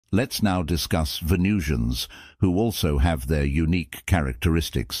Let's now discuss Venusians, who also have their unique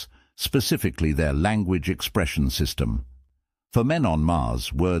characteristics, specifically their language expression system. For men on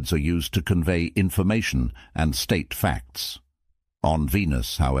Mars, words are used to convey information and state facts. On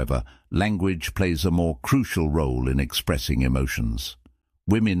Venus, however, language plays a more crucial role in expressing emotions.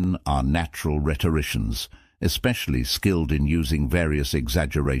 Women are natural rhetoricians, especially skilled in using various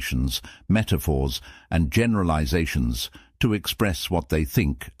exaggerations, metaphors, and generalizations to express what they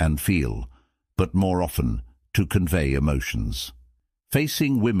think and feel, but more often to convey emotions.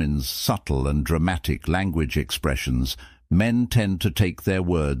 Facing women's subtle and dramatic language expressions, men tend to take their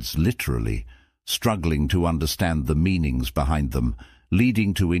words literally, struggling to understand the meanings behind them,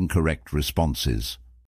 leading to incorrect responses.